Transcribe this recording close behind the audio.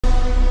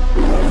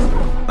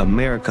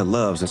America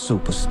loves a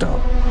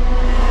superstar.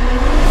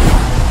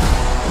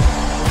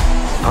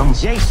 I'm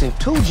Jason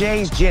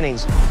 2J's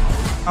Jennings.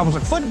 I was a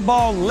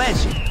football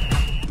legend.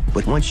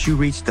 But once you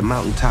reach the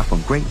mountaintop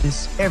of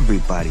greatness,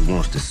 everybody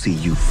wants to see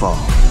you fall.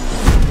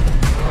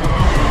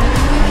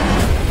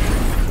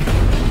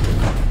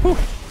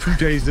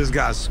 2J's just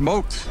got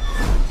smoked.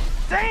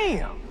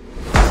 Damn!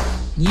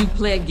 You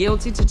pled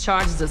guilty to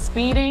charges of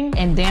speeding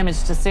and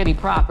damage to city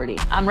property.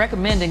 I'm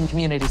recommending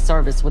community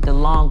service with the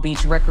Long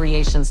Beach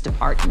Recreations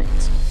Department.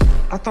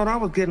 I thought I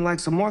was getting like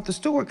some Martha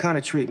Stewart kind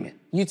of treatment.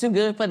 You too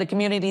good for the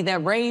community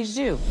that raised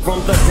you. From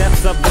the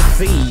depths of the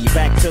sea,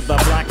 back to the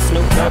black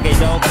Snoopdogg,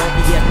 dog,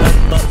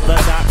 the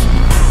doc.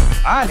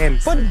 I am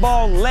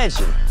football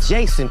legend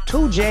Jason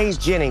 2J's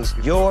Jennings,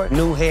 your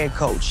new head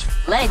coach.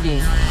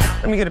 Legend.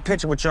 Let me get a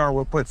picture with y'all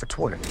real quick for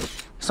Twitter.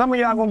 Some of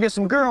y'all gonna get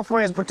some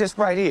girlfriends with this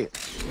right here.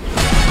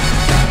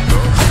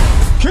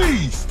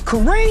 Keys!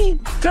 Kareem!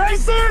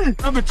 Jason!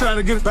 I've been trying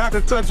to get back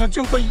in touch with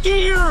you for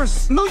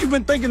years. I know you've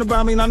been thinking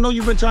about me, and I know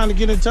you've been trying to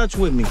get in touch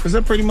with me. Is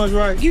that pretty much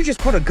right? You just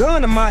put a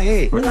gun in my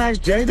head. Relax,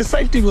 Jay. The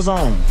safety was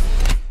on.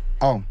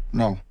 Oh,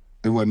 no.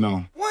 It wasn't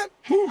on. What?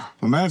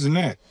 Imagine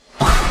that.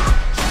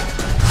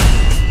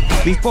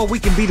 Before we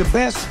can be the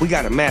best, we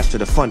gotta master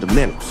the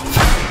fundamentals.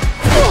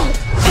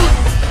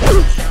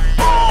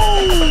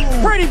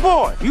 Pretty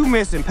boy! You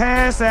missing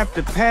pass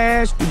after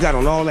pass. You got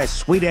on all that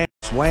sweet-ass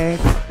swag.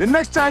 The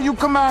next time you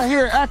come out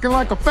here acting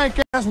like a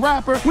fake-ass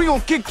rapper, we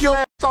gonna kick your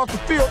ass off the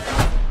field.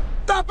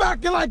 Stop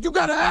acting like you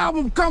got an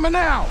album coming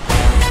out.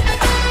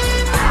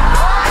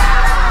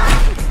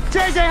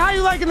 JJ, how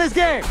you liking this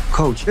game?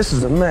 Coach, this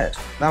is a mess.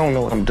 I don't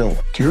know what I'm doing.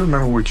 Do you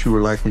remember what you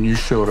were like when you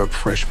showed up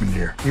freshman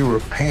year? You were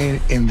a pain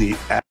in the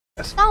ass.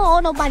 I don't owe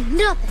nobody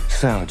nothing.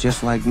 Sound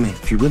just like me.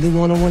 If you really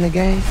want to win a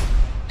game,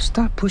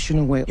 stop pushing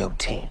away your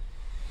team.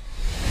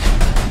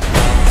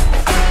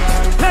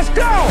 Let's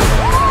go!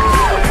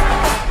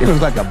 It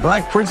was like a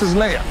Black Princess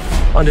Leia.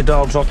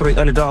 Underdogs on 3,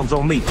 underdogs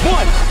on me. 1, 2,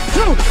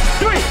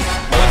 3.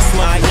 What's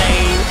my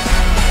name?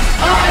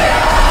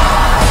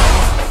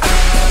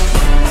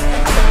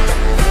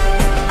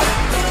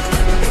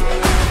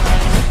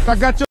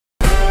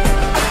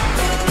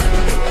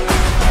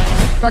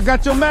 I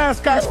got your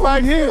mascots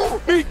right here.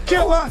 Beat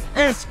Killer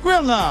and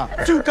Skrilla.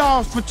 2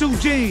 dogs for 2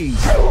 G's.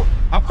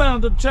 I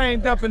found them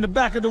chained up in the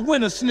back of the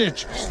winter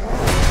snitches.